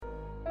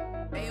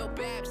Ayo,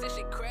 Babs, this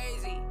shit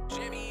crazy.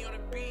 Jimmy on the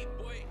beat,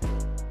 boy.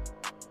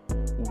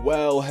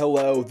 Well,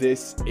 hello,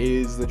 this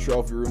is the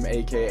Trophy Room,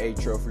 aka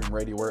Trophy Room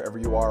Radio, wherever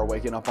you are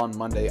waking up on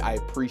Monday. I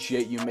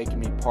appreciate you making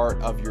me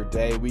part of your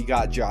day. We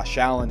got Josh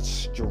Allen's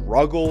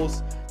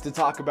struggles to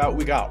talk about.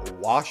 We got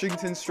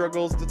Washington's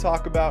struggles to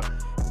talk about.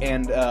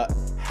 And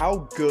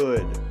how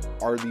good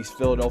are these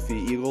Philadelphia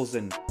Eagles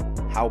and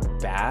how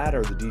bad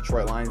are the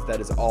Detroit Lions? That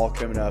is all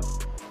coming up.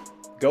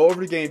 Go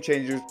over to Game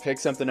Changers, pick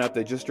something up.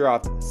 They just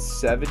dropped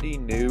 70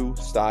 new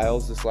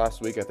styles this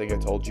last week. I think I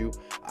told you.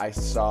 I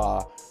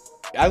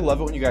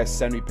love it when you guys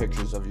send me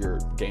pictures of your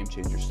Game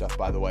Changer stuff,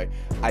 by the way.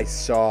 I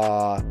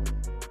saw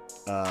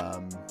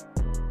a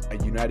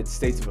United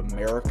States of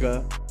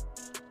America,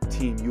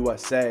 Team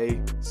USA,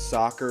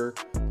 soccer,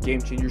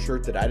 Game Changer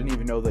shirt that I didn't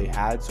even know they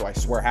had. So I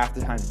swear half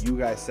the time you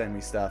guys send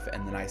me stuff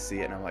and then I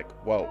see it and I'm like,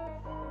 whoa.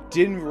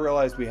 Didn't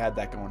realize we had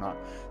that going on.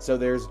 So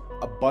there's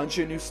a bunch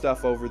of new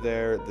stuff over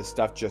there. The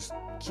stuff just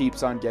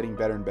keeps on getting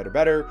better and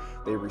better.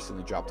 They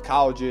recently dropped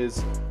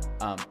colleges.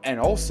 And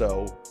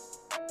also,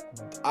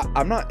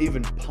 I'm not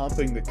even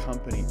pumping the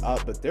company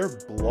up, but they're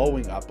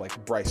blowing up.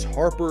 Like Bryce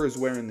Harper is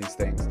wearing these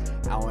things.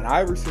 Allen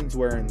Iverson's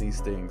wearing these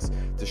things.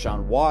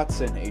 Deshaun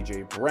Watson,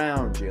 A.J.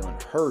 Brown,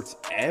 Jalen Hurts.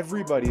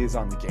 Everybody is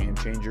on the Game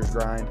Changers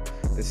grind.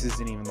 This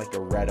isn't even like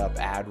a read up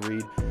ad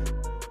read.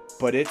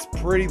 But it's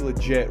pretty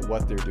legit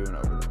what they're doing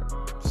over there.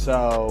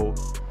 So,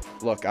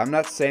 look, I'm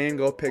not saying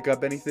go pick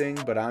up anything,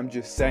 but I'm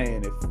just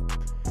saying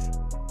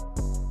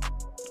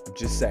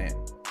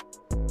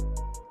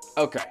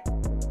Okay.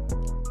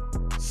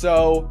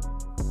 So,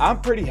 I'm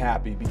pretty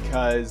happy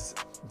because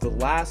the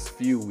last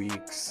few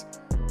weeks,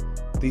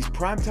 these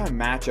primetime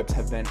matchups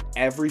have been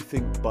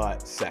everything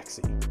but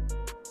sexy.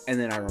 And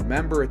then I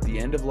remember at the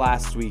end of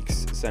last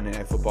week's Sunday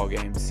Night Football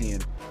game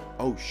seeing,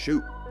 oh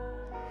shoot,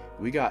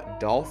 we got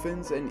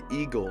Dolphins and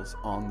Eagles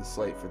on the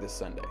slate for this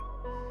Sunday.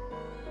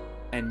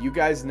 And you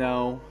guys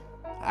know,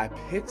 I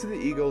picked the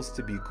Eagles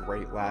to be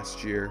great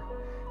last year,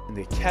 and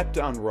they kept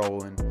on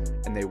rolling,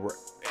 and they were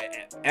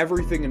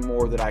everything and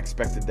more that I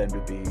expected them to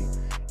be.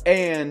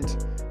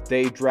 And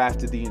they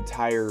drafted the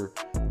entire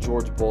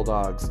Georgia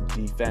Bulldogs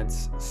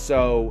defense.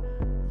 So,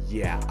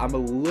 yeah, I'm a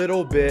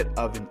little bit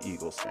of an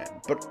Eagles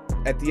fan. But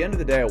at the end of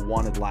the day, I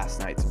wanted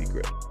last night to be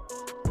good.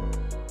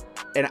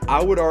 And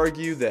I would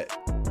argue that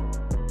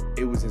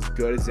it was as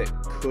good as it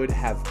could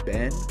have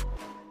been.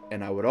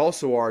 And I would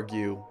also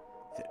argue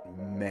that,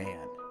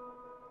 man,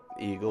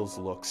 the Eagles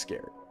look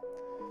scary.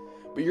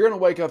 But you're going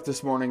to wake up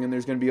this morning and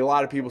there's going to be a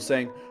lot of people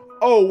saying,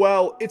 oh,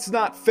 well, it's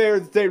not fair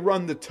that they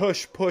run the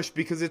tush push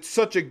because it's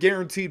such a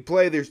guaranteed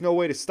play. There's no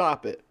way to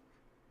stop it.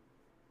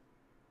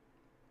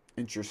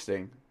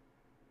 Interesting.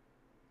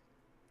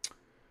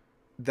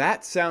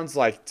 That sounds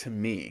like, to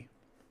me,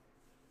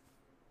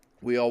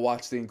 we all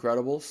watched The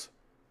Incredibles.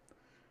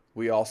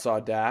 We all saw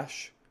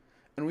Dash.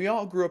 And we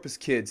all grew up as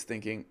kids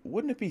thinking,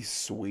 wouldn't it be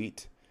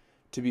sweet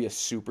to be a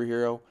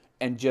superhero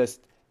and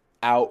just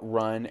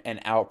outrun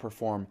and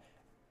outperform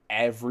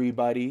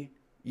everybody?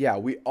 Yeah,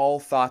 we all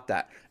thought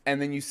that. And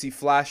then you see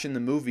Flash in the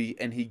movie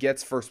and he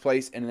gets first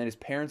place and then his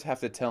parents have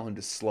to tell him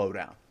to slow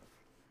down.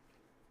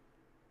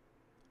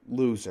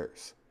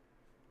 Losers.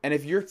 And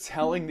if you're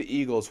telling the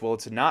Eagles, well,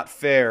 it's not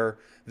fair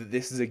that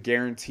this is a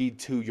guaranteed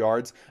 2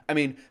 yards. I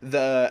mean, in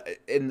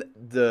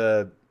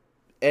the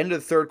end of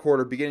the third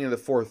quarter, beginning of the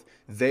fourth,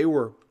 they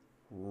were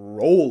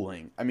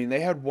rolling. I mean,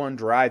 they had one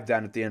drive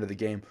down at the end of the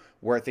game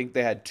where I think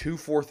they had 2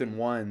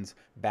 4th-and-1s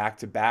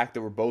back-to-back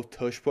that were both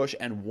tush-push,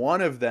 and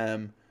one of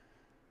them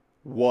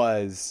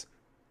was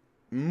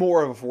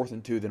more of a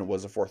 4th-and-2 than it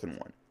was a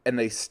 4th-and-1. And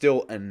they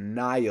still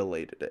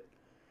annihilated it.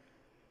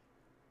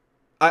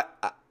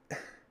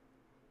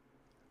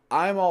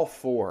 I'm all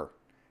for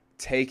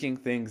taking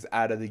things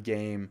out of the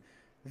game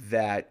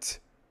that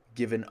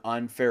give an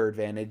unfair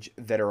advantage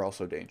that are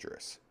also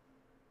dangerous.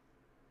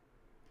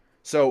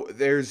 So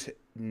there is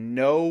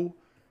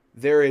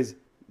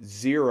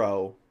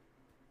zero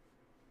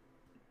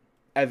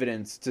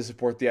evidence to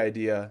support the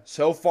idea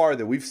so far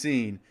that we've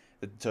seen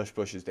that the tush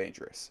push is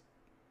dangerous.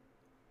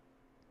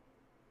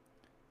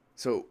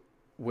 So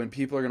when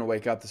people are going to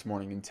wake up this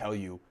morning and tell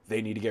you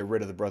they need to get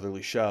rid of the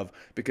brotherly shove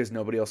because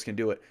nobody else can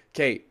do it.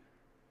 Kate,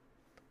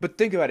 but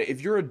think about it.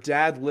 If you're a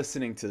dad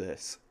listening to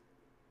this,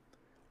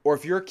 or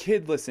if you're a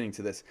kid listening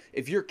to this,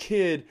 if your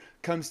kid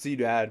comes to you,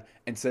 dad,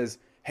 and says,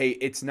 hey,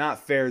 it's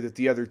not fair that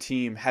the other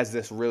team has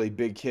this really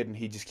big kid and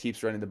he just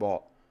keeps running the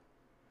ball.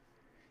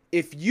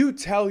 If you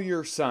tell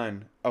your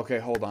son, okay,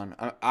 hold on,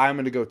 I'm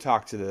going to go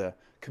talk to the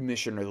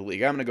commissioner of the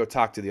league. I'm going to go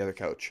talk to the other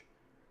coach.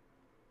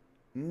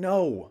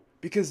 No,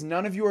 because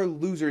none of you are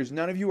losers.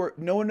 No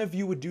one of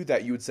you would do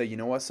that. You would say, you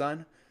know what,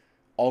 son?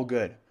 All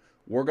good.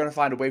 We're going to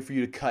find a way for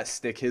you to cut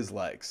stick his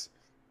legs.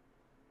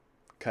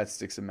 Cut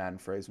stick's a Madden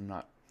phrase. I'm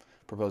not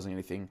proposing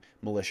anything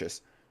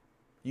malicious.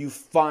 You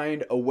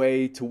find a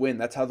way to win.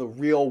 That's how the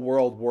real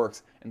world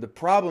works. And the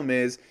problem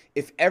is,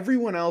 if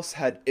everyone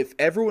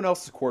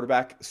else's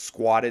quarterback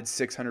squatted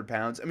 600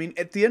 pounds, I mean,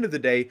 at the end of the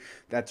day,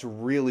 that's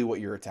really what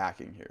you're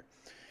attacking here.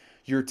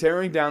 You're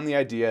tearing down the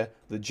idea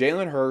that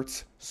Jalen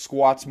Hurts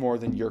squats more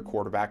than your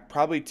quarterback,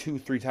 probably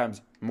 2-3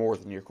 times more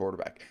than your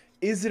quarterback.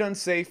 Is it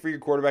unsafe for your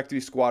quarterback to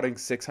be squatting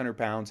 600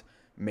 pounds?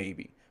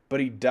 Maybe. But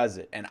he does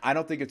it. And I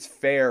don't think it's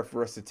fair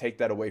for us to take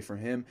that away from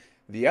him.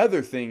 The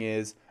other thing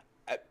is,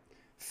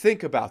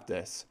 think about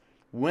this.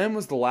 When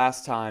was the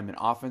last time an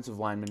offensive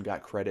lineman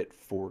got credit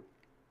for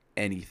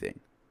anything?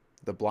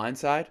 The Blind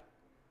Side,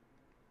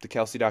 the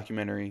Kelsey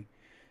documentary,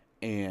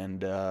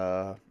 and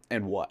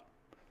what?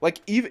 Like,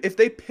 even if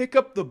they pick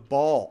up the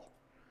ball,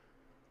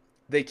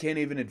 they can't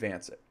even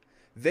advance it.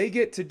 They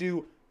get to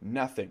do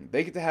nothing.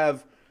 They get to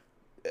have,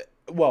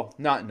 well,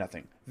 not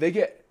nothing. They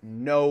get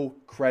no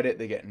credit.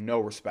 They get no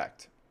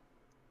respect.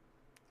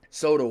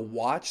 So to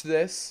watch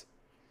this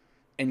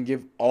and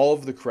give all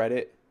of the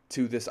credit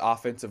to this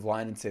offensive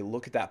line and say,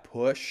 look at that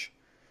push,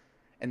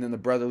 and then the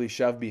brotherly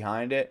shove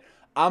behind it,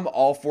 I'm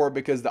all for it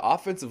because the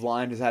offensive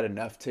line has had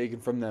enough taken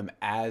from them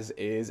as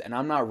is, and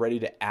I'm not ready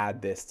to add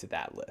this to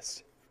that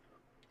list.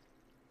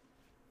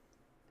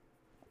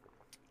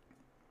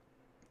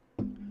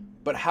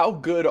 But how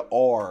good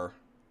are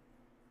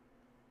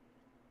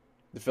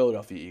the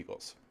Philadelphia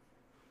Eagles?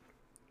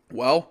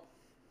 Well,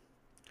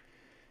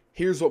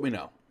 here's what we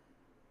know.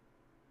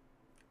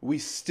 We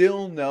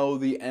still know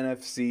the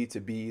NFC to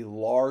be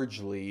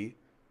largely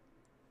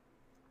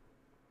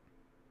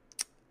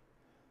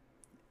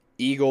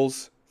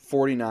Eagles,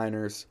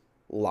 49ers,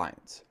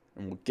 Lions.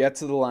 And we'll get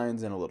to the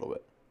Lions in a little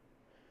bit.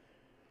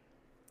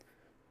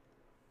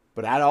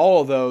 But out of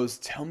all of those,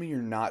 tell me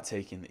you're not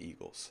taking the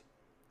Eagles.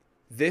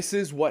 This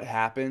is what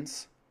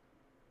happens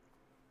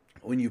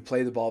when you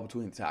play the ball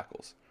between the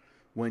tackles.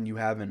 When you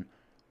have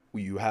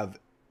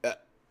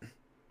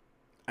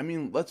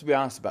let's be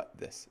honest about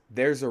this.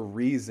 There's a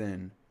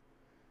reason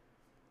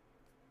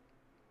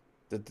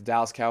that the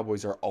Dallas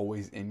Cowboys are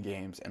always in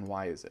games, and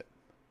why is it?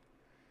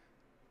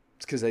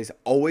 It's because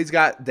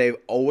they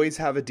always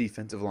have a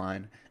defensive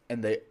line,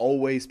 and they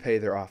always pay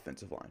their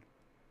offensive line.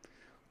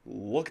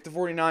 Look at the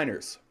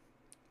 49ers.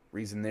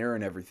 Reason they're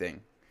in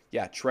everything.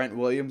 Yeah, Trent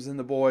Williams and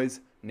the boys,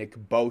 Nick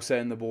Bosa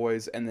and the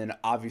boys, and then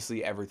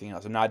obviously everything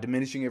else. I'm not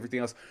diminishing everything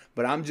else,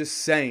 but I'm just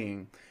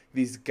saying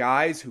these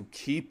guys who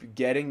keep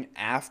getting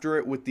after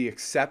it, with the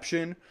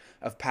exception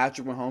of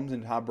Patrick Mahomes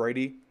and Tom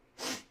Brady,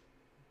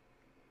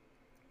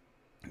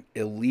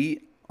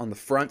 elite on the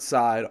front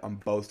side on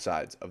both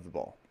sides of the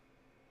ball.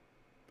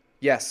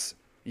 Yes,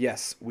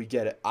 we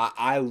get it.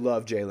 I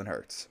love Jalen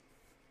Hurts.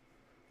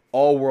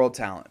 All-world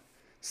talent.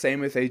 Same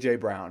with A.J.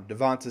 Brown,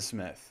 Devonta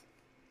Smith,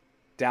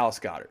 Dallas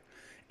Goedert.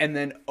 And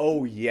then,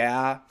 oh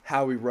yeah,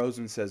 Howie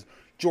Roseman says,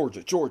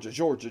 Georgia.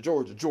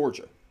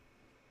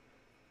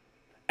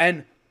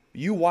 And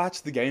you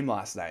watched the game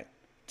last night.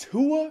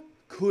 Tua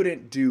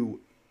couldn't do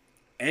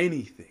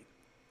anything.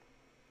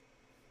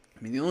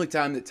 I mean, the only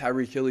time that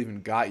Tyreek Hill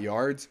even got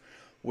yards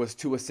was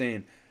Tua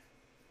saying,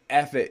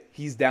 F it,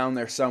 he's down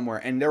there somewhere.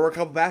 And there were a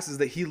couple passes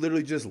that he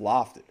literally just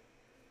lofted.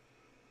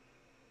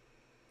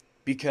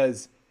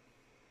 Because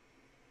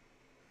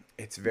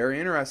it's very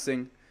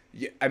interesting.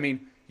 I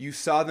mean, you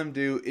saw them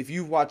do, if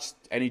you've watched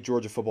any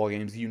Georgia football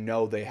games, you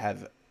know they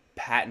have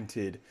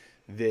patented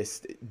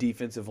this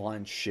defensive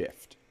line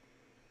shift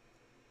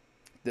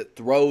that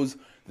throws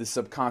the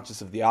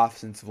subconscious of the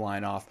offensive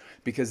line off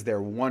because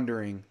they're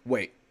wondering,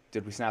 wait,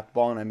 did we snap the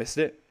ball and I missed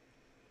it?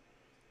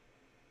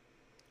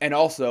 And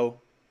also,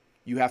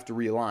 you have to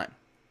realign.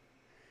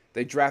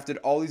 They drafted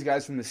all these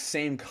guys from the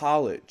same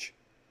college,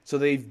 so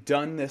they've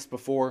done this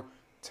before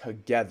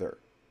together.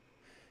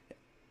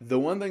 The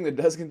one thing that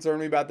does concern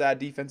me about that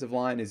defensive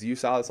line is, you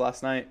saw this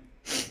last night,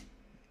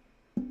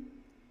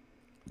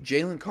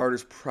 Jalen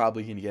Carter's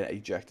probably going to get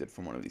ejected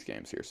from one of these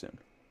games here soon.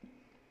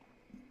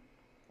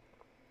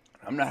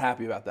 I'm not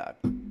happy about that.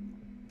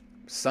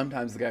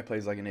 Sometimes the guy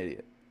plays like an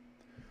idiot.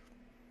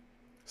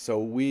 So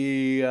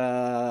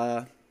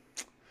we'll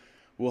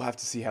have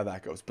to see how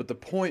that goes. But the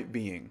point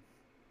being,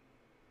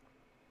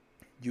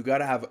 you got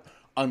to have,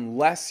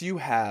 unless you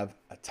have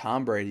a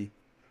Tom Brady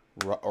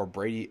or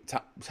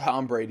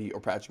Tom Brady or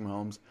Patrick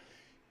Mahomes,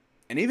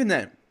 and even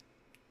then,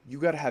 you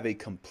got to have a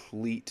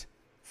complete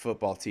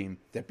football team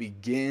that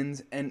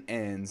begins and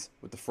ends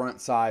with the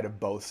front side of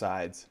both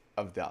sides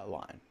of that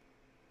line.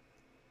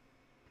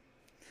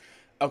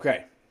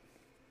 Okay.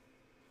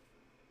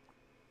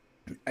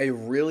 I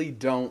really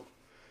don't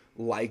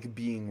like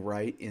being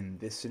right in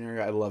this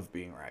scenario. I love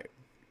being right.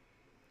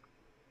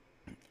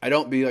 I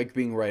don't like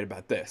being right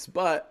about this,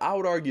 but I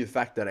would argue the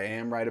fact that I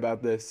am right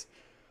about this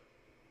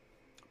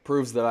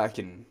proves that I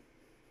can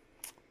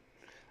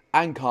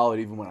call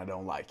it even when I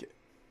don't like it.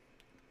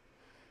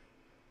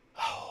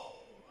 Oh,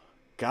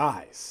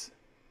 guys,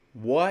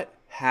 what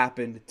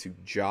happened to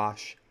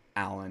Josh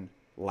Allen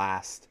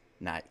last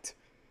night?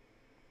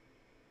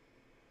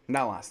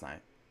 Not last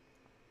night.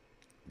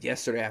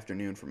 Yesterday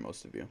afternoon for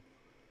most of you.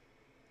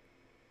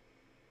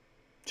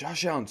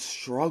 Josh Allen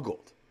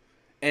struggled.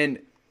 And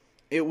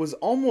it was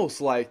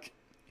almost like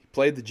he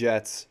played the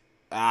Jets.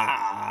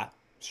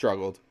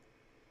 Struggled.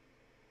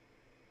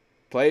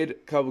 Played a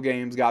couple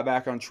games, got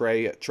back on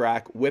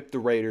track, whipped the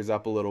Raiders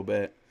up a little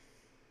bit.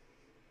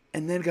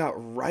 and then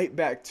got right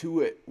back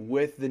to it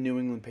with the New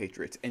England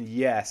Patriots. And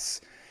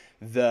yes,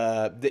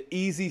 the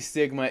easy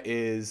stigma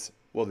is,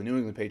 well, the New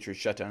England Patriots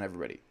shut down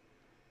everybody.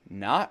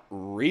 Not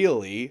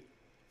really.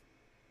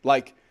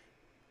 Like,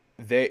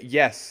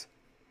 yes,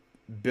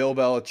 Bill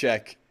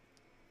Belichick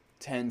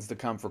tends to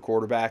come for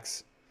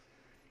quarterbacks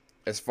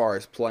as far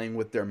as playing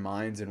with their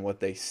minds and what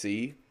they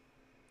see.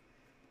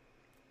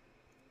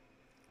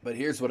 But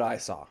here's what I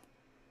saw.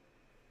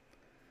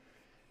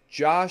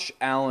 Josh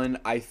Allen,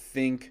 I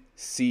think,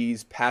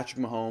 sees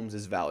Patrick Mahomes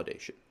as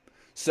validation.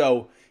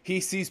 So he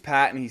sees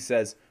Pat and he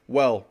says,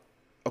 well,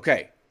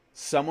 okay,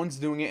 someone's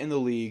doing it in the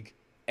league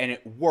and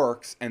it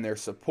works and they're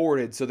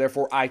supported, so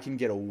therefore I can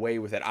get away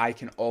with it. I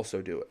can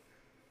also do it.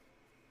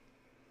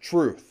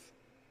 Truth.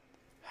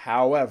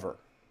 However,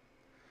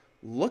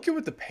 look at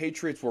what the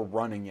Patriots were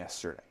running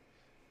yesterday.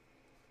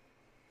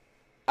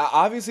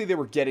 Obviously, they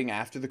were getting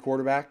after the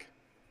quarterback.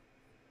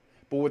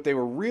 But what they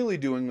were really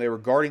doing, they were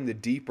guarding the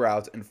deep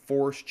routes and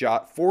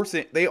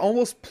forcing. They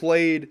almost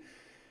played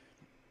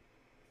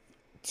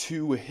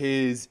to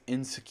his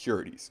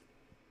insecurities.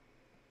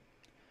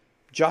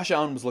 Josh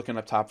Allen was looking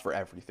up top for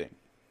everything.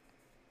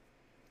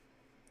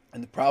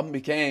 And the problem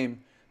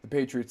became, the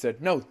Patriots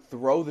said, no,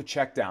 throw the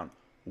check down.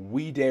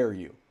 We dare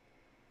you.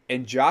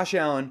 And Josh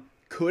Allen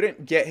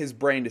couldn't get his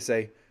brain to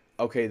say,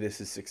 okay,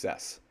 this is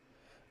success.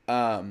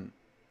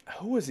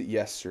 Who was it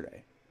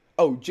yesterday?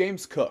 Oh,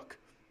 James Cook.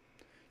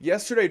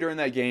 Yesterday during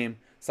that game,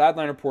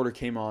 sideline reporter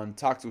came on,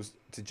 talked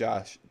to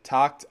Josh,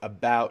 talked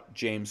about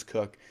James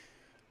Cook.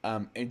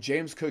 And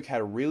James Cook had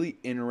a really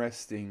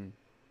interesting,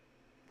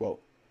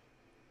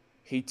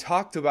 he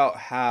talked about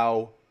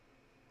how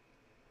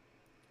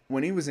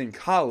when he was in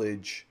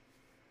college,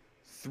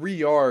 3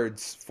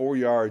 yards, 4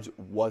 yards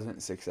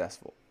wasn't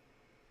successful.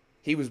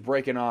 He was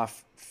breaking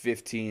off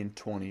 15,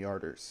 20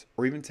 yarders,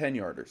 or even 10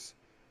 yarders.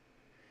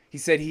 He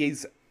said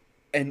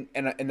and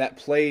that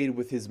played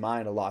with his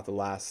mind a lot the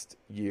last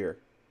year.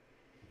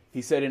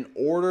 He said in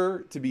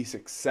order to be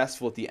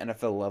successful at the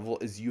NFL level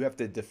is you have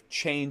to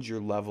change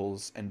your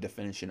levels and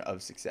definition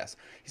of success.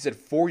 He said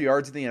 4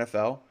 yards in the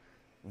NFL,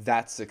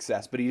 that's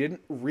success. But he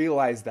didn't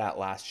realize that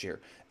last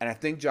year. And I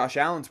think Josh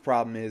Allen's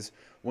problem is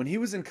when he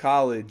was in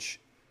college,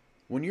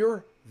 when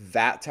you're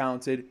that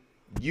talented,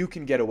 you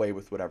can get away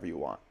with whatever you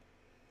want.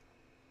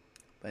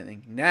 But I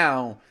think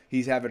now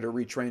he's having to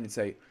retrain and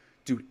say,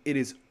 dude, it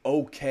is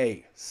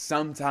okay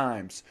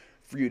sometimes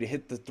for you to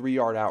hit the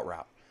 3-yard out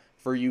route,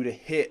 for you to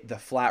hit the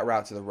flat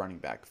route to the running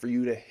back, for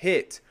you to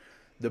hit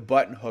the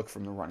button hook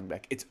from the running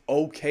back. It's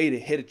okay to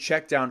hit a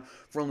check down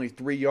for only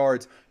 3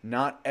 yards.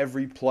 Not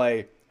every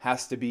play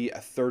has to be a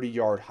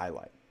 30-yard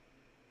highlight.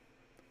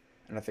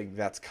 And I think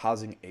that's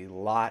causing a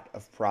lot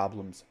of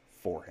problems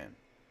for him.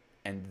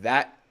 And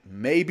that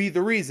may be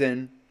the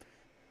reason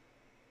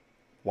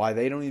why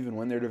they don't even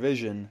win their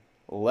division,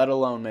 let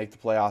alone make the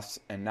playoffs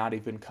and not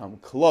even come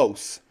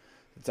close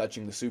to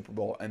touching the Super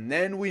Bowl. And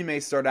then we may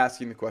start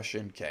asking the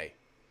question, okay,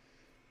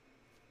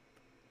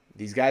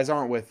 these guys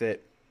aren't with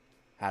it.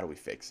 How do we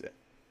fix it?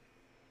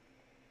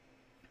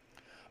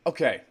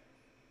 Okay.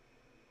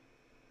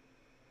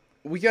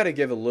 We got to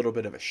give a little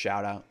bit of a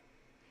shout out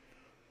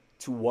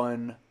to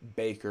one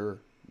Baker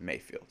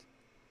Mayfield.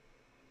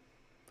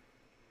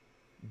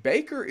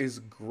 Baker is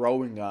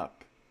growing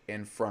up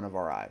in front of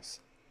our eyes.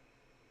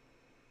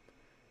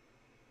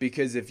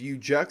 Because if you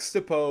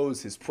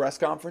juxtapose his press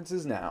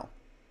conferences now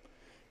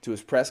to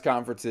his press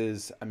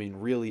conferences,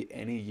 really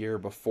any year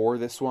before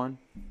this one,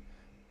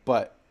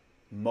 but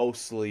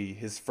mostly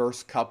his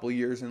first couple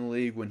years in the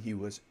league when he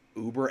was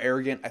uber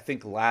arrogant. I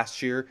think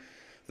last year,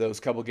 those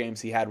couple games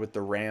he had with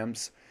the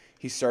Rams,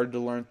 he started to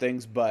learn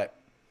things, but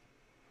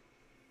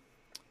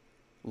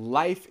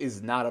life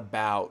is not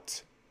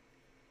about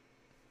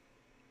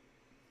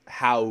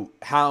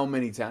how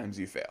many times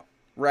you fail,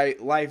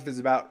 right? Life is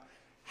about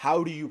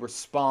how do you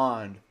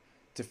respond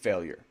to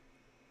failure?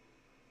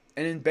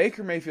 And in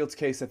Baker Mayfield's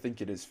case, I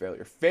think it is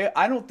failure.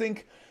 I don't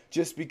think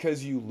just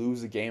because you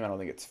lose a game, I don't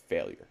think it's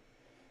failure.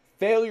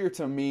 Failure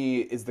to me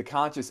is the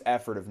conscious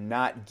effort of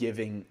not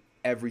giving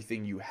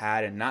everything you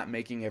had and not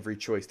making every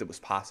choice that was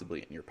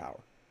possibly in your power.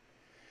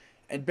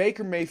 And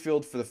Baker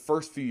Mayfield, for the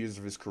first few years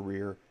of his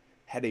career,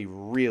 had a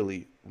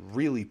really,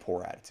 really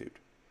poor attitude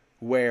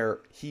where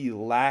he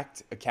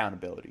lacked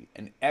accountability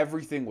and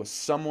everything was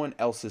someone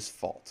else's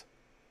fault.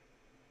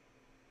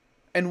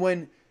 And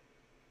when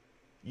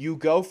you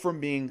go from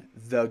being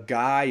the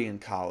guy in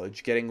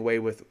college, getting away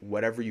with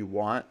whatever you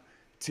want,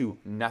 to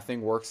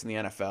nothing works in the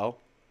NFL,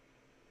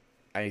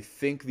 I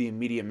think the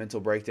immediate mental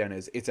breakdown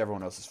is it's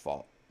everyone else's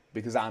fault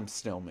because I'm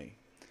still me.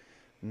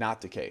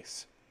 Not the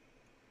case.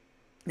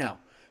 Now,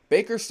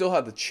 Baker still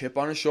had the chip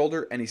on his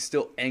shoulder and he's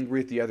still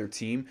angry at the other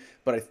team,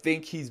 but I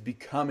think he's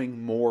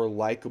becoming more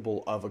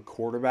likable of a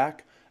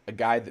quarterback, a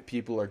guy that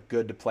people are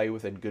good to play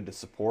with and good to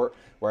support,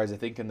 whereas I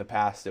think in the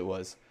past it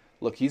was,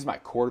 look, he's my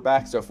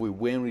quarterback, so if we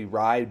win, we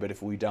ride, but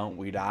if we don't,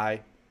 we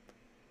die.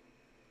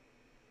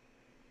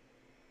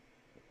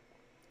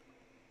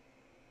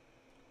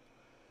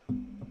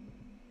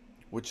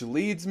 Which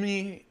leads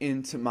me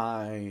into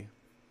my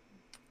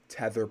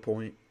tether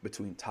point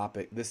between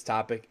this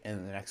topic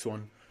and the next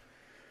one.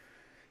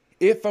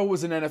 If I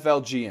was an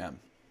NFL GM,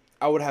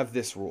 I would have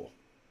this rule.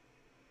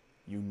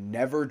 You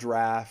never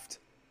draft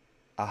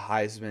a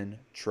Heisman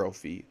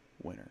Trophy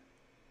winner.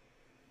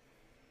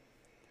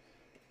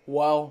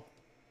 Well,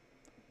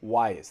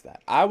 why is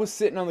that? I was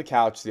sitting on the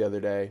couch the other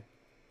day,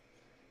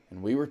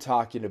 and we were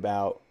talking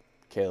about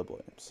Caleb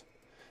Williams.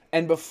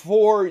 And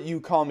before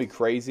you call me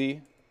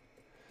crazy,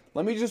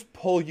 let me just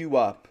pull you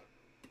up.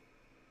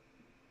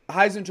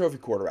 Heisman Trophy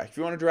quarterback. If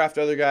you want to draft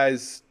other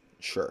guys,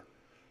 sure.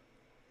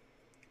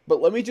 But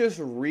let me just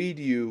read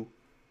you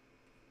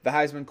the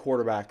Heisman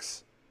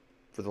quarterbacks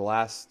for the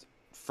last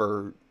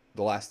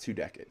 2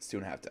 decades,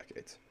 2.5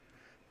 decades.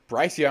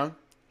 Bryce Young,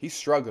 he's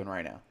struggling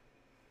right now.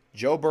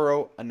 Joe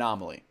Burrow,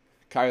 anomaly.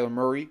 Kyler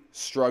Murray,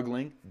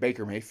 struggling.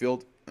 Baker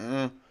Mayfield,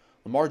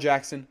 Lamar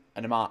Jackson,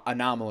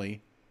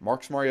 anomaly.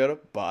 Marcus Mariota,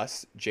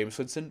 bust. Jameis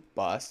Winston,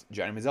 bust.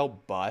 Johnny Manziel,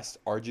 bust.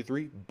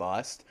 RG3,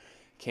 bust.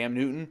 Cam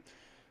Newton,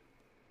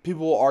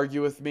 people will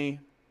argue with me,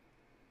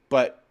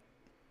 but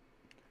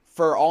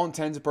for all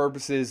intents and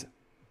purposes,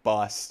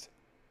 bust.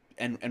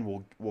 And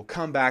we'll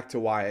come back to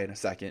why in a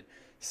second.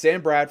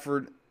 Sam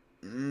Bradford,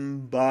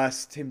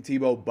 bust. Tim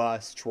Tebow,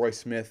 bust. Troy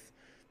Smith,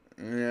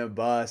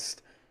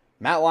 bust.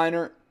 Matt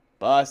Leinart,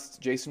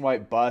 bust. Jason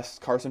White,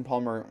 bust. Carson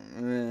Palmer,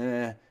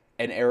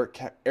 and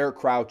Eric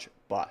Crouch,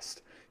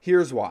 bust.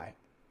 Here's why.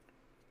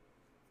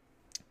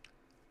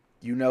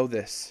 You know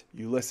this.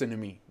 You listen to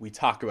me. We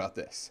talk about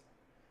this.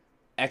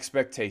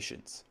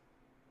 Expectations.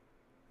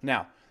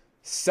 Now,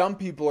 some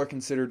people are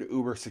considered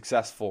uber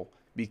successful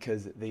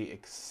because they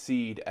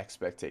exceed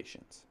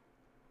expectations.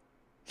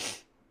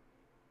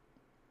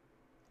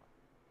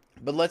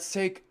 But let's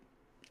take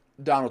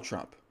Donald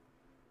Trump.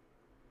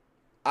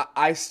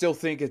 I still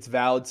think it's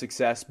valid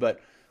success,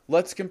 but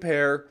let's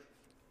compare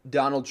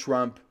Donald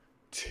Trump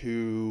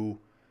to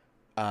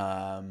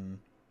the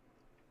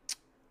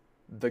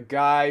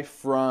guy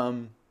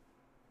from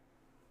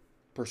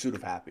Pursuit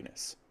of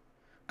Happiness.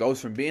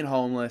 Goes from being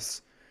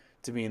homeless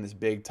to being this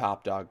big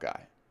top dog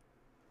guy.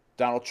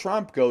 Donald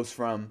Trump goes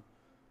from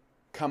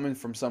coming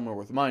from somewhere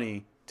with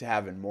money to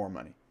having more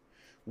money.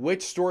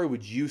 Which story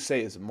would you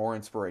say is more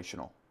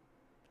inspirational?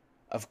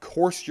 Of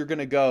course you're going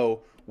to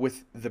go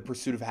with the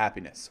Pursuit of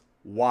Happiness.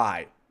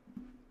 Why?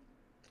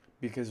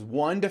 Because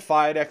one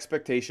defied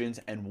expectations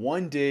and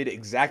one did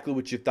exactly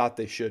what you thought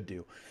they should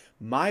do.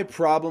 My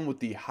problem with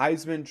the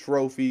Heisman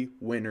Trophy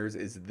winners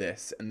is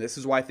this, and this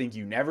is why I think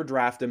you never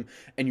draft them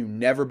and you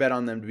never bet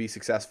on them to be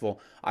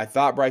successful. I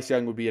thought Bryce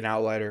Young would be an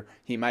outlier.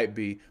 He might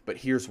be, but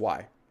here's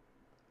why.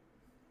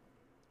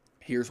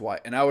 Here's why.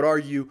 And I would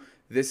argue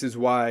this is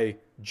why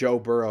Joe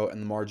Burrow and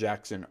Lamar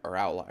Jackson are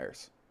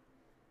outliers.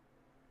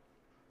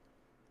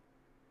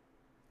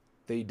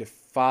 They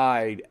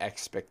defied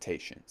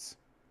expectations.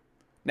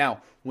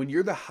 Now, when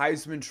you're the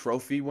Heisman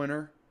Trophy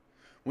winner,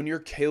 when you're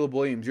Caleb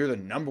Williams, you're the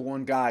number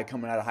one guy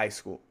coming out of high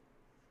school.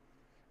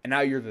 And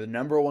now you're the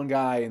number one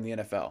guy in the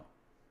NFL.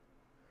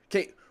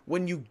 Okay,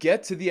 when you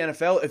get to the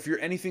NFL, if you're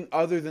anything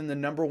other than the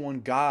number one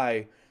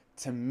guy,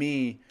 to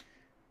me,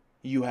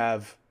 you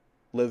have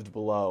lived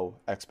below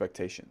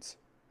expectations.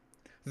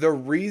 The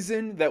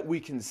reason that we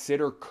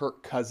consider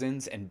Kirk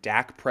Cousins and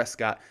Dak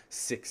Prescott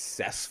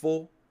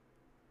successful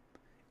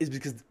is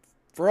because,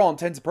 for all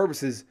intents and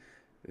purposes,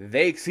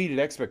 they exceeded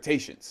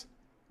expectations.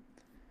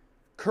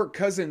 Kirk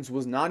Cousins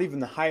was not even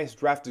the highest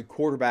drafted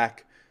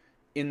quarterback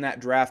in that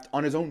draft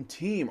on his own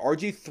team.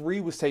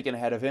 RG3 was taken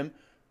ahead of him.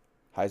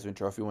 Heisman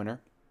Trophy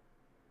winner.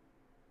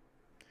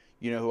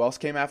 You know who else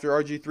came after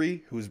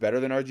RG3? Who was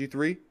better than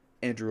RG3?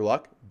 Andrew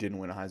Luck. Didn't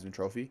win a Heisman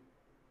Trophy.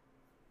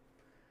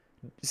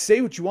 Say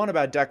what you want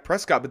about Dak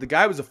Prescott, but the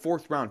guy was a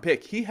 4th round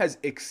pick. He has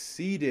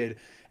exceeded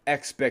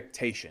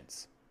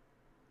expectations.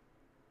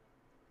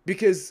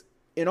 Because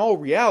in all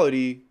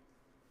reality,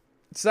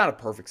 it's not a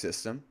perfect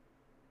system.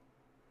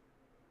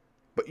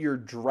 But you're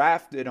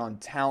drafted on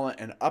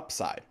talent and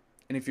upside.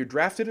 And if you're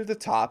drafted at the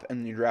top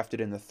and you're drafted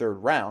in the 3rd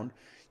round,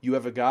 you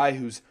have a guy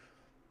who's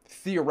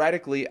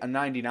theoretically a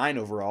 99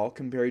 overall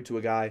compared to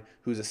a guy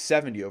who's a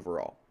 70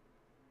 overall.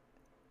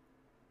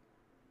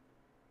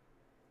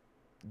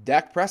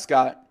 Dak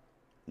Prescott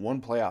won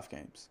playoff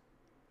games.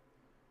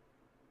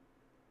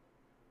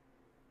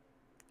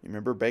 You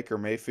remember Baker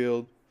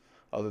Mayfield,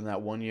 other than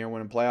that 1 year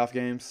winning playoff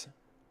games?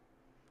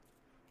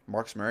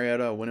 Marcus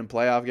Mariota winning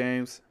playoff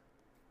games?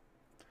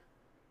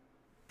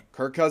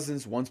 Kirk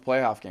Cousins wins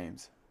playoff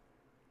games.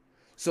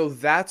 So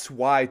that's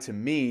why, to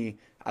me,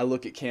 I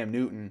look at Cam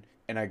Newton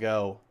and I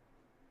go,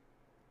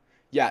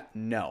 yeah,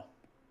 no.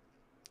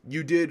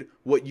 You did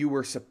what you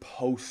were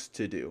supposed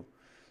to do.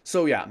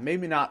 So yeah,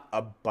 maybe not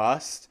a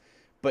bust,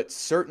 but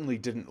certainly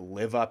didn't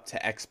live up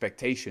to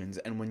expectations.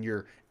 And when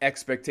your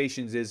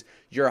expectations is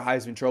you're a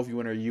Heisman Trophy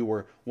winner, you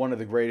were one of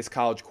the greatest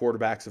college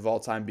quarterbacks of all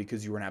time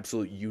because you were an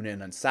absolute unit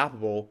and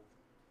unstoppable,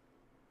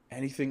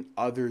 anything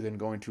other than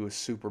going to a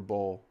Super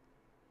Bowl,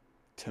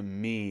 to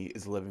me,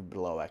 is living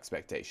below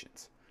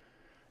expectations.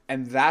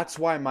 And that's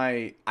why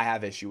I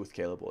have issue with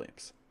Caleb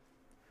Williams.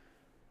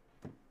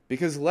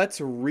 Because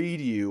let's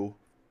read you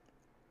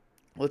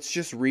let's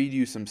just read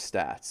you some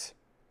stats.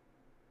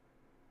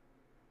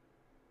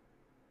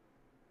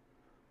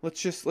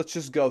 Let's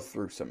just go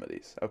through some of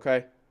these,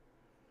 okay?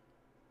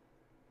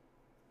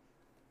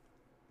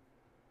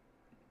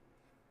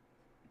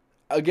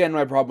 Again,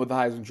 my problem with the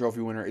Heisman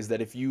Trophy winner is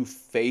that if you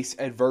face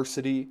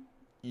adversity,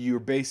 you're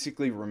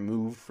basically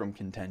removed from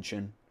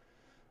contention.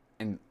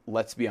 And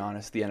let's be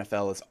honest, the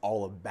NFL is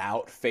all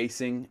about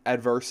facing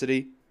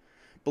adversity.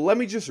 But let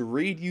me just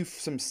read you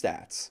some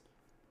stats.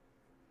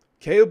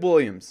 Caleb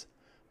Williams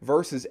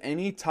versus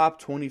any top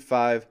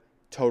 25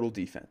 total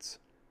defense.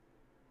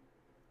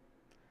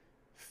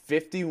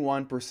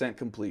 51%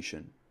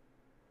 completion.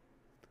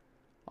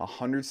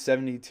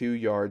 172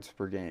 yards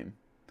per game.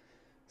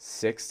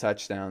 6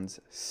 touchdowns,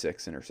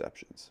 6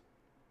 interceptions.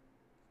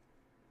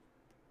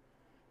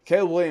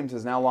 Caleb Williams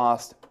has now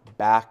lost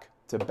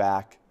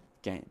back-to-back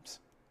games.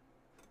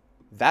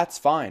 That's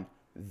fine.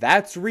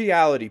 That's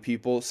reality,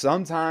 people.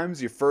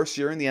 Sometimes your first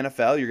year in the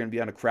NFL, you're going to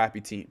be on a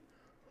crappy team.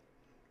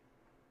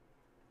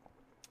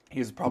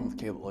 Here's the problem with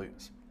Caleb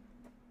Williams.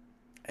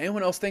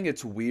 Anyone else think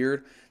it's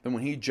weird that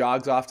when he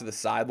jogs off to the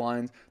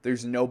sidelines,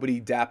 there's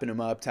nobody dapping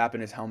him up, tapping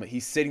his helmet?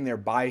 He's sitting there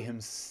by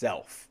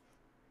himself.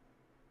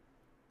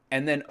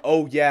 And then,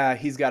 oh yeah,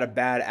 he's got a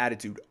bad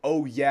attitude.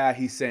 Oh yeah,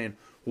 he's saying,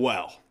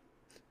 well,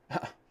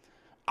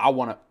 I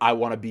want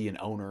to be an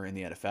owner in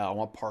the NFL. I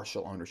want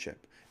partial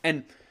ownership.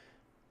 And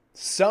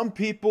some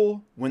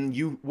people, when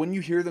you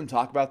hear them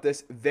talk about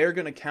this, they're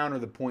going to counter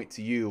the point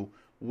to you,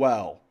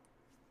 well,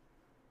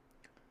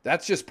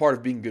 that's just part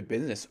of being good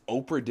business.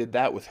 Oprah did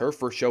that with her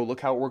first show.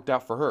 Look how it worked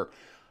out for her.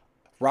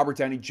 Robert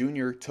Downey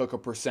Jr. took a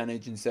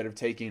percentage instead of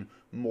taking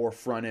more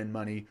front-end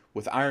money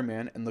with Iron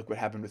Man, and look what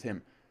happened with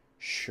him.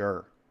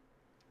 Sure.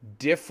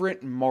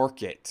 Different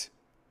market.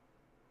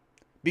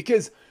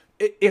 Because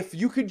if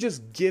you could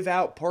just give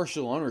out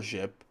partial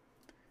ownership,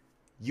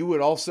 you would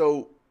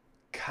also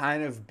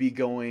kind of be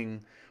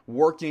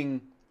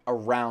working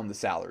around the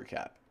salary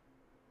cap.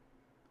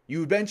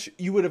 You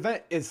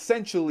would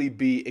essentially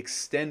be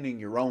extending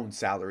your own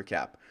salary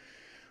cap,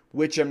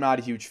 which I'm not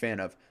a huge fan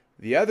of.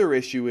 The other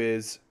issue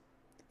is,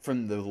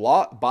 from the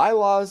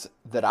bylaws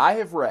that I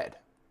have read,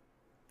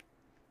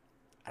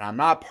 and I'm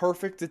not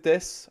perfect at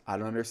this, I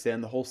don't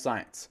understand the whole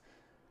science,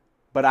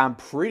 but I'm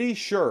pretty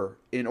sure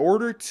in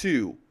order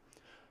to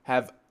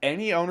have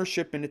any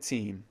ownership in a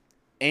team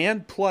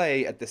and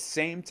play at the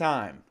same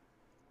time,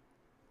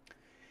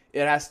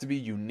 it has to be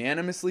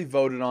unanimously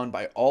voted on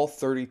by all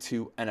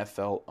 32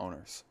 NFL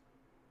owners.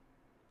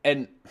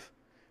 And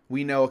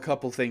we know a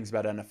couple things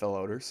about NFL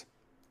owners.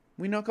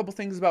 We know a couple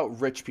things about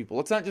rich people.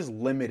 Let's not just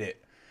limit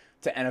it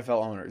to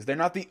NFL owners. They're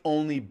not the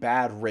only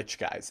bad rich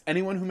guys.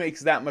 Anyone who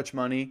makes that much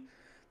money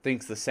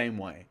thinks the same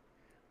way.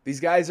 These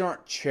guys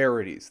aren't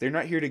charities. They're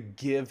not here to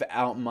give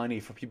out money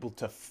for people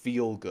to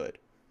feel good.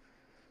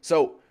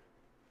 So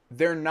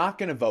they're not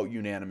going to vote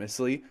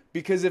unanimously,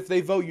 because if they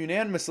vote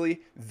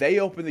unanimously, they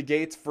open the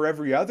gates for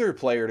every other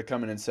player to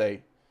come in and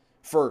say,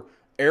 for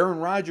Aaron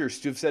Rodgers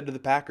to have said to the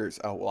Packers,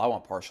 oh, well, I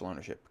want partial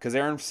ownership, because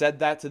Aaron said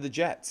that to the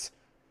Jets.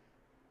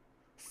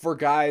 For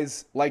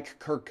guys like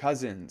Kirk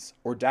Cousins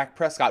or Dak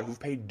Prescott who've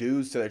paid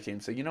dues to their team,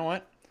 say, you know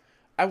what?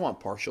 I want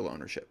partial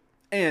ownership.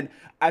 And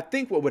I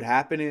think what would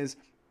happen is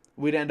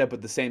we'd end up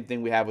with the same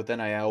thing we have with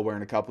NIL, where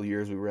in a couple of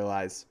years we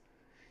realize,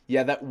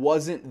 yeah, that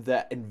wasn't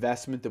the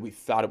investment that we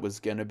thought it was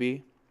going to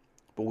be,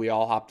 but we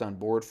all hopped on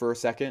board for a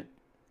second.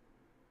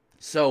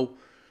 So,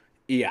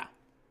 yeah,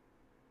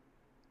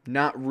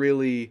 not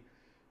really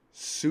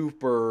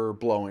super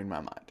blowing my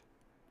mind.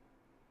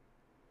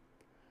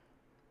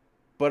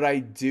 But I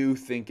do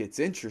think it's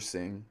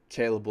interesting,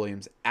 Caleb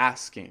Williams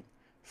asking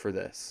for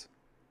this.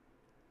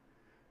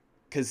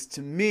 Because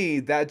to me,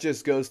 that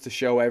just goes to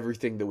show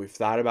everything that we've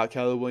thought about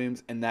Caleb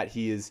Williams, and that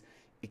he is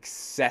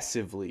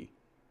excessively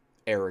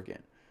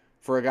arrogant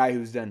for a guy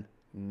who's done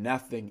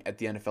nothing at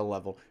the NFL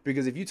level.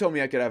 Because if you told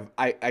me I could have,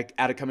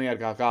 coming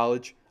out of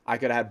college, I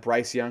could have had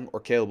Bryce Young or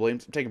Caleb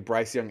Williams, I'm taking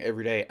Bryce Young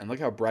every day, and look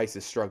how Bryce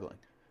is struggling.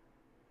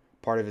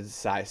 Part of it's a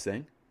size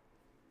thing.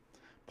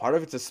 Part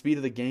of it's a speed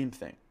of the game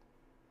thing.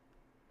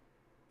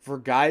 For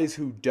guys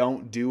who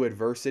don't do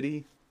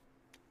adversity,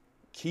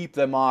 keep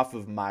them off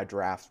of my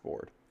draft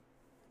board.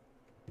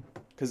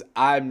 Because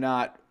I'm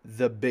not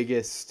the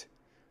biggest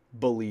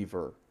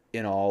believer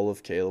in all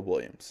of Caleb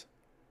Williams.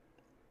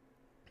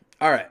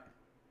 All right.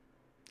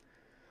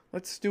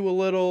 Let's do a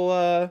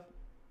little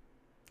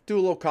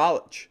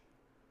college.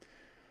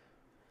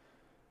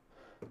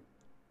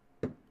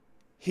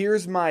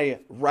 Here's my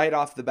right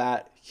off the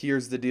bat.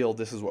 Here's the deal.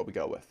 This is what we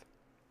go with.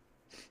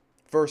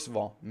 First of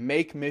all,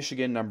 make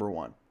Michigan number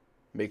 1.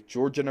 Make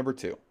Georgia number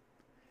 2.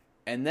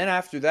 And then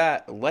after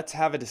that, let's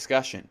have a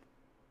discussion.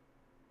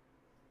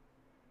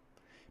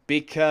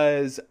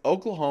 Because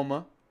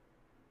Oklahoma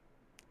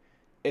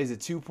is a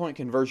 2-point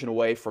conversion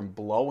away from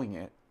blowing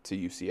it to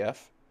UCF.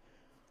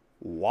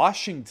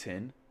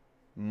 Washington,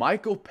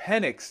 Michael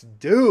Penix,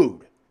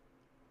 dude.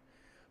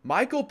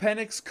 Michael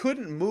Penix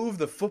couldn't move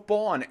the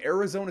football on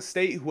Arizona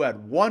State, who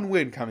had 1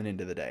 win coming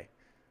into the day.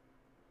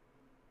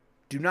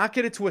 Do not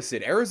get it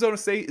twisted. Arizona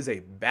State is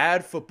a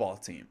bad football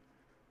team.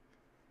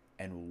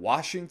 And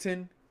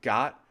Washington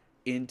got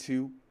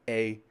into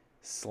a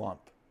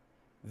slump.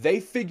 They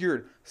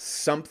figured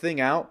something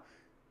out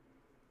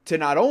to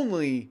not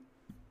only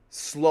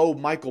slow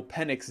Michael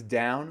Penix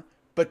down,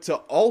 but to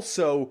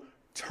also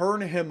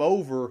turn him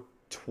over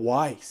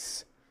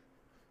twice.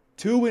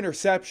 2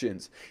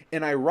 interceptions.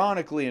 And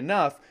ironically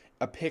enough,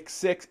 a pick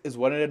six is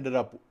what ended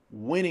up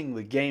winning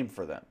the game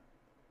for them.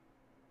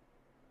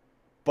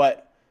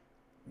 But,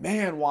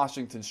 man,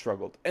 Washington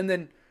struggled. And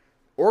then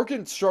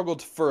Oregon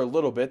struggled for a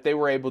little bit. They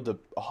were able to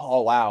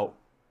haul out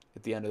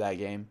at the end of that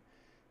game.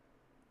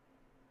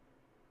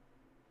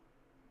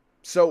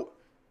 So,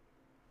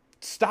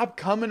 stop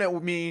coming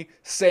at me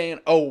saying,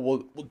 oh,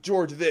 well,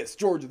 Georgia this,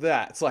 Georgia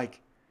that. It's like,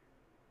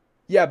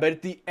 yeah, but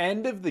at the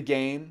end of the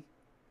game,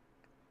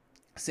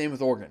 same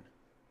with Oregon.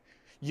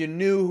 You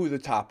knew who the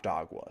top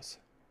dog was.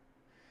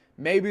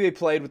 Maybe they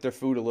played with their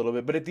food a little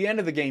bit, but at the end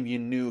of the game, you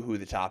knew who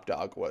the top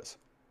dog was.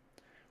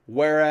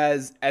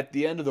 Whereas at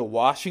the end of the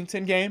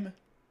Washington game,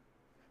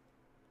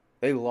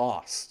 they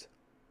lost.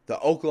 The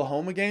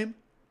Oklahoma game,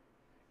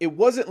 it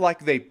wasn't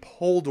like they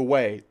pulled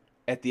away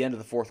at the end of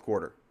the fourth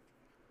quarter.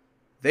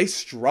 They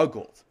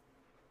struggled.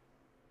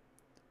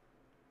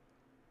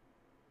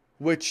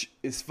 Which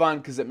is fun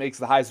because it makes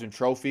the Heisman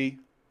Trophy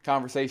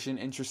conversation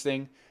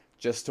interesting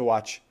just to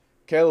watch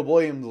Caleb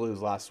Williams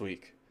lose last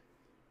week.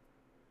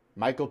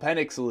 Michael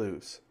Penix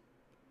lose.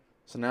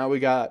 So now we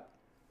got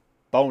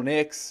Bo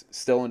Nix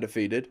still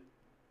undefeated.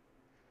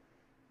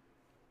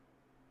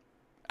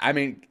 I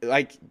mean,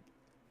 like,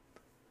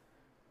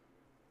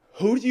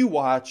 who do you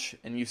watch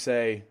and you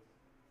say,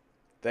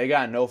 they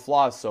got no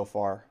flaws so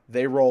far?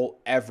 They roll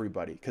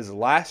everybody. Because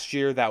last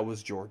year, that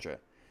was Georgia.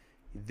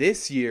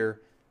 This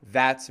year,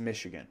 that's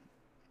Michigan.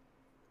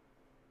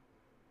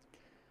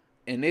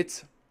 And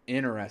it's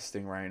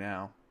interesting right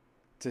now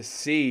to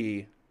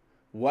see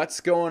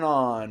what's going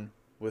on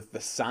with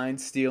the sign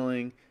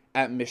stealing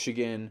at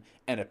Michigan.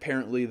 And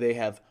apparently they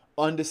have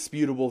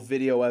undisputable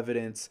video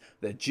evidence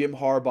that Jim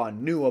Harbaugh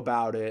knew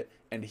about it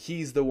and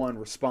he's the one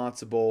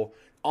responsible.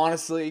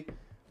 Honestly,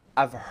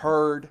 I've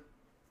heard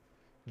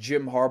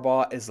Jim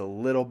Harbaugh is a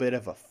little bit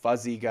of a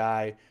fuzzy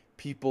guy.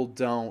 People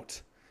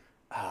don't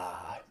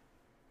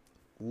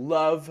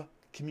love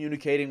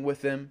communicating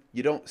with him.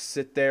 You don't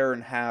sit there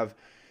and have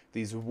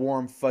these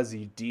warm,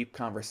 fuzzy, deep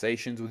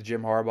conversations with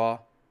Jim Harbaugh.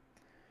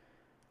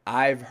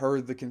 I've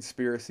heard the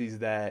conspiracies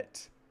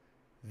that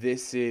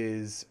this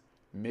is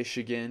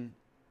Michigan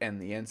and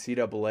the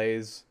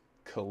NCAA's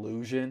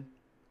collusion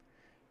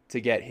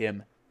to get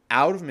him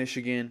out of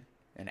Michigan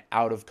and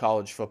out of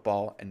college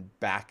football and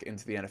back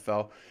into the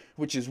NFL,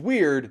 which is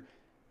weird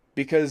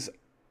because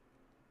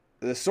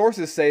the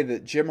sources say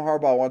that Jim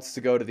Harbaugh wants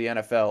to go to the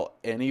NFL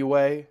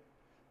anyway,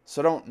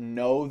 so I don't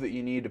know that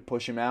you need to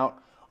push him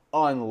out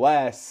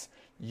unless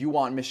you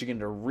want Michigan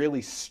to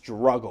really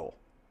struggle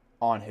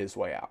on his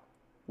way out,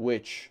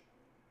 which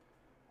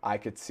I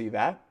could see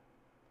that.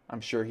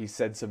 I'm sure he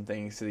said some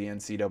things to the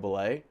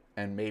NCAA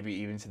and maybe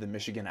even to the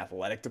Michigan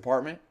athletic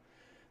department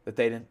that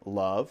they didn't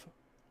love.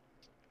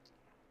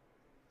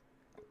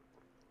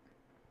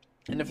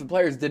 And if the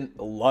players didn't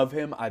love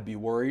him, I'd be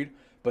worried,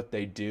 but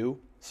they do,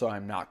 so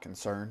I'm not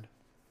concerned.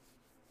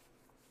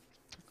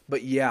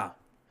 But yeah,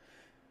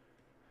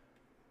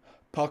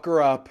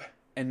 pucker up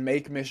and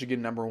make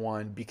Michigan number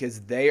one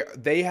because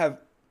they have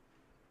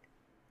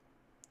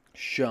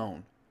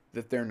shown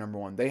that they're number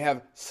one. They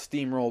have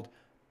steamrolled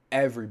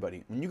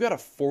everybody. When you got a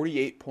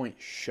 48-point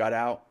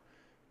shutout,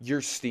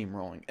 you're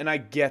steamrolling. And I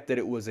get that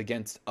it was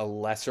against a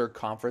lesser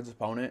conference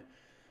opponent,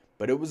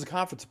 but it was a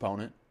conference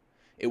opponent.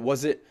 It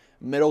wasn't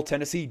Middle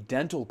Tennessee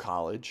Dental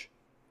College.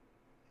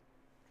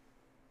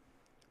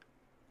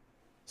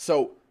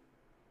 So,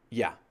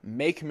 yeah,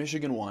 make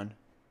Michigan 1,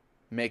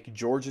 make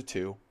Georgia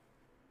 2,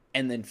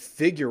 and then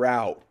figure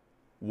out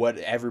what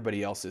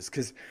everybody else is.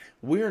 Because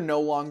we are no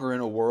longer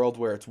in a world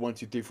where it's 1,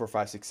 2, 3, 4,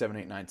 5, 6, 7,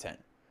 8, 9, 10.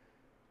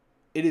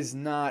 It is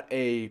not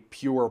a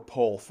pure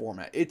poll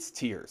format. It's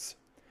tiers.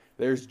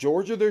 There's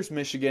Georgia, there's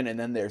Michigan, and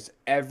then there's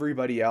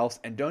everybody else.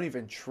 And don't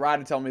even try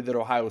to tell me that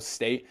Ohio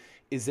State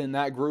is in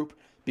that group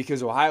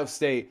because Ohio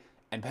State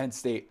and Penn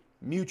State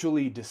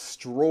mutually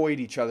destroyed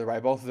each other by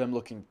both of them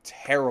looking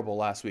terrible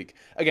last week.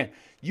 Again,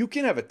 you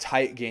can have a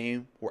tight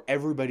game where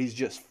everybody's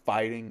just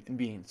fighting and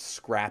being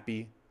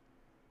scrappy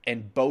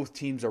and both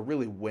teams are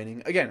really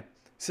winning. Again,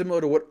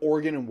 similar to what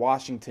Oregon and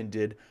Washington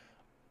did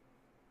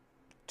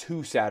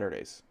 2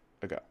 Saturdays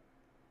ago.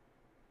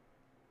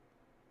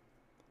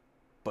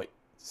 But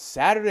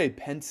Saturday,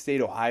 Penn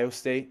State, Ohio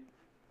State,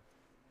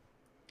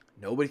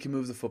 nobody can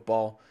move the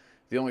football.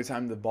 The only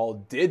time the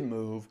ball did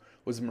move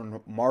was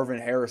when Marvin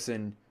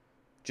Harrison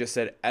just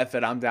said, F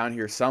it, I'm down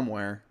here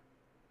somewhere.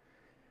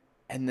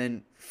 And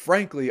then,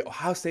 frankly,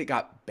 Ohio State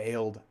got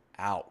bailed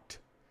out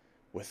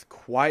with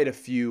quite a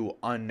few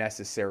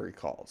unnecessary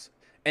calls.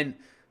 And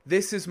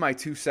this is my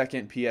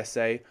 2-second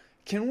PSA.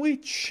 Can we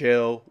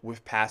chill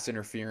with pass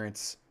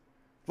interference?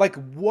 Like,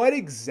 what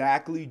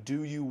exactly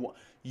do you want?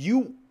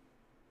 You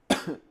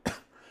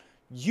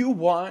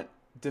want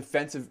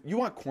you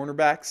want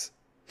cornerbacks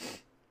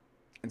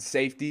and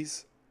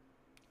safeties.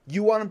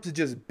 You want them to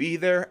just be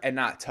there and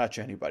not touch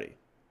anybody.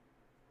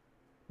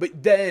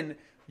 But then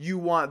you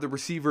want the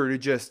receiver to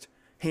just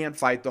hand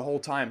fight the whole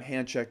time,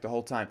 hand check the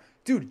whole time.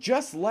 Dude,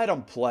 just let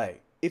them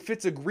play. If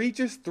it's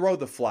egregious, throw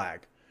the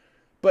flag.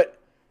 But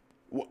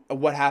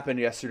what happened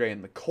yesterday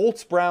in the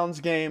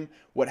Colts-Browns game,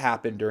 what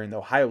happened during the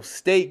Ohio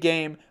State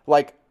game,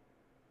 like,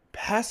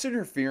 pass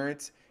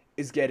interference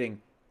is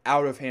getting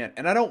out of hand.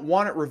 And I don't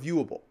want it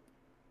reviewable.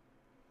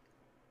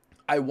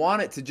 I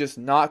want it to just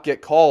not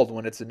get called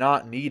when it's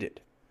not needed.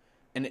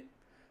 And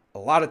a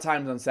lot of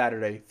times on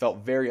Saturday felt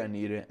very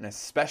unneeded, and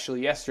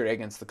especially yesterday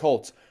against the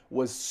Colts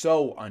was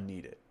so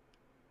unneeded.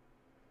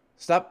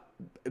 Stop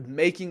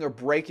making or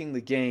breaking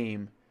the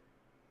game.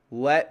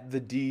 Let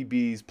the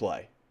DBs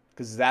play,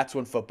 because that's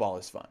when football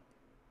is fun.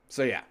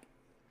 So yeah,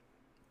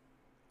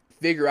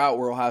 figure out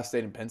where Ohio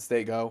State and Penn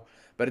State go,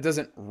 but it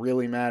doesn't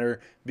really matter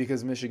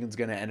because Michigan's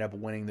going to end up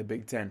winning the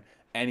Big Ten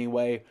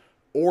anyway.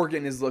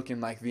 Oregon is looking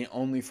like the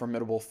only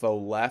formidable foe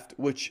left,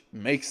 which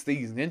makes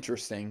things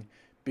interesting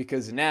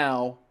because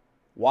now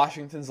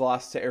Washington's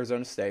lost to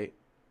Arizona State,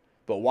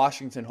 but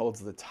Washington holds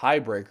the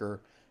tiebreaker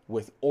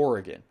with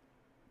Oregon.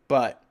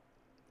 But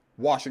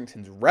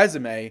Washington's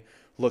resume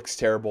looks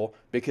terrible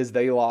because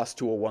they lost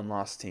to a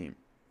one-loss team.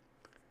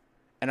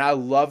 And I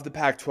love the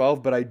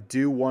Pac-12, but I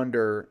do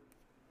wonder,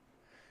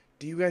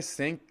 do you guys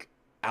think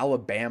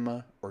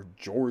Alabama or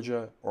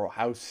Georgia or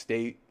Ohio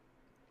State,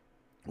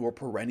 who are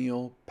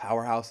perennial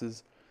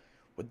powerhouses,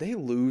 would they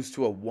lose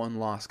to a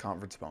one-loss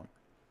conference opponent?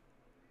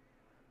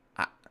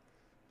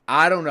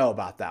 I don't know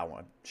about that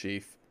one,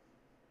 Chief.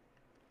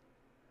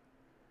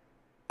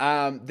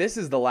 This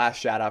is the last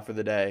shout-out for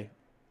the day.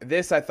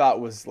 This I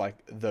thought was like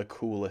the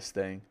coolest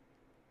thing.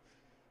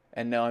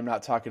 And no, I'm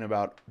not talking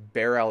about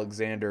Bear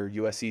Alexander,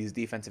 USC's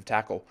defensive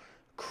tackle,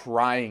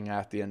 crying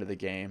at the end of the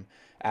game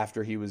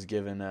after he was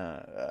given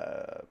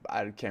I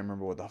can't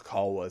remember what the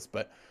call was,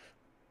 but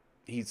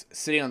he's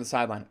sitting on the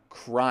sideline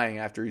crying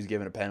after he's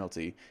given a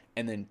penalty.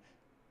 And then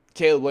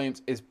Caleb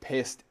Williams is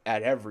pissed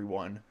at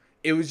everyone.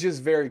 It was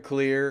just very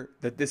clear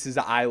that this is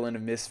an island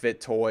of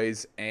misfit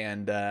toys.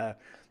 And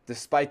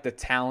despite the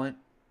talent,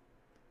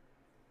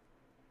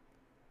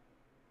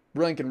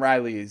 Lincoln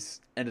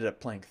Riley's ended up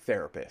playing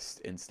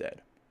therapist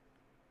instead.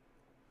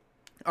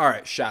 All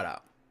right, shout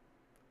out.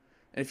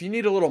 And if you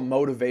need a little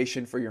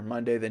motivation for your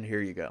Monday, then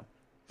here you go.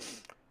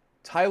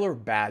 Tyler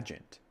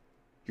Bagent.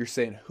 You're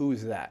saying,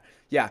 who's that?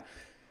 Yeah.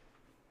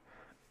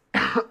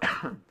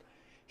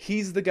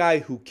 He's the guy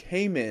who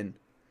came in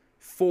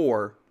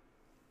for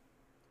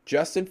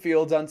Justin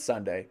Fields on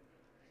Sunday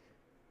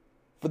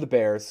for the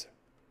Bears.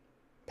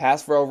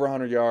 Passed for over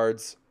 100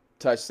 yards,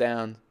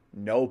 touchdown,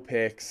 no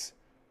picks,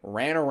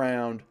 ran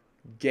around,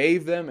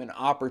 gave them an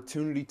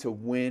opportunity to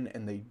win,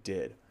 and they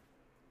did.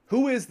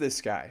 Who is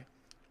this guy?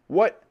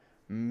 What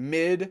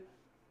mid-major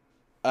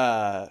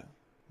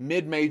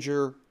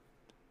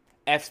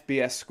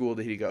FBS school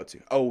did he go to?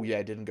 Oh, yeah,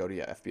 I didn't go to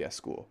FBS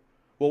school.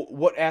 Well,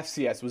 what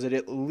FCS? Was it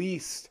at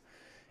least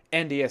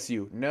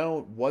NDSU? No,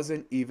 it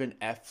wasn't even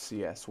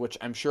FCS, which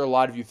I'm sure a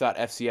lot of you thought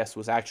FCS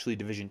was actually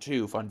Division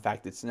II. Fun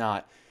fact, it's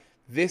not.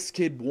 This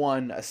kid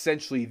won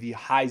essentially the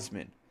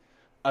Heisman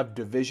of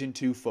Division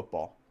II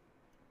football.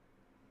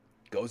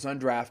 Goes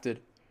undrafted.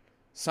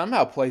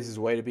 Somehow plays his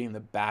way to being the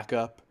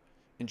backup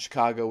in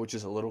Chicago, which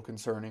is a little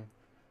concerning.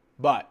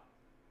 But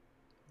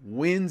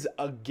wins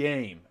a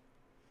game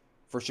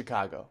for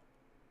Chicago.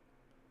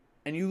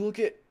 And you look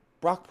at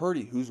Brock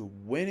Purdy, who's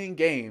winning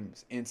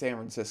games in San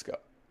Francisco.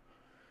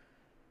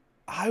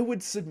 I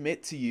would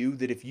submit to you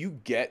that if you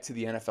get to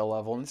the NFL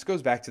level, and this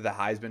goes back to the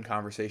Heisman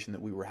conversation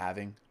that we were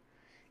having,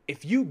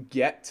 if you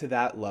get to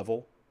that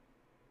level,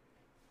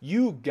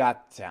 you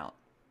got the talent.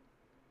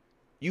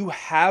 You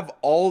have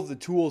all of the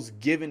tools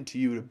given to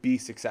you to be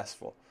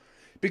successful.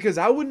 Because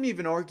I wouldn't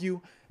even argue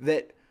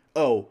that,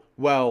 oh,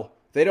 well,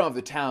 they don't have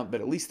the talent,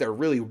 but at least they're a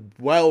really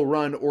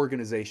well-run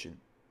organization.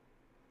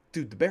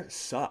 Dude, the Bears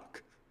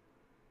suck.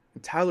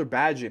 And Tyler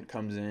Bagent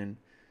comes in,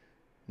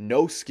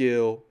 no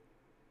skill,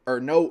 or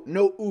no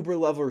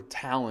uber-level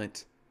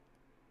talent,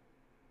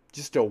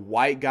 just a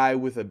white guy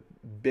with a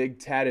big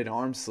tatted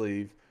arm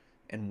sleeve,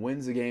 and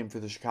wins the game for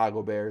the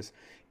Chicago Bears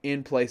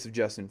in place of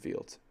Justin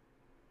Fields.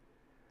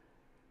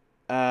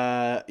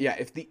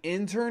 If the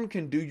intern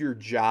can do your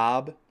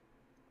job,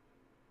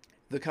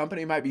 the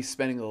company might be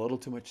spending a little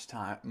too much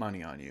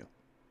money on you.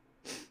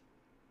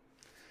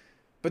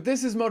 But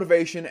this is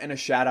motivation and a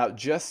shout out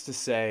just to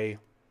say,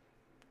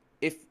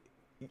 if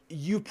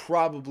you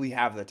probably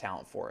have the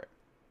talent for it.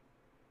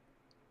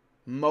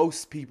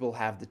 Most people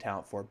have the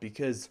talent for it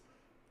because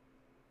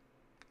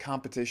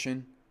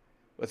competition,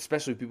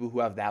 especially people who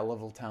have that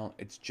level of talent,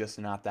 it's just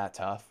not that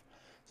tough.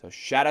 So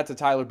shout out to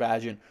Tyler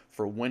Bagent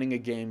for winning a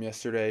game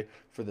yesterday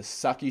for the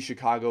sucky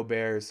Chicago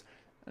Bears,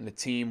 and a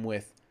team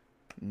with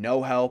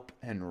no help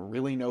and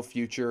really no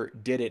future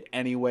did it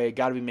anyway.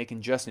 Got to be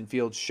making Justin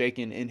Fields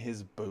shaking in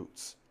his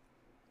boots.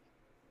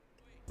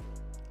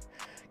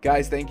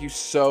 Guys, thank you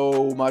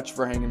so much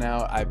for hanging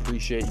out. I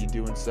appreciate you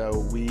doing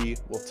so. We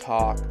will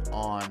talk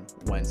on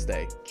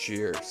Wednesday.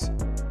 Cheers.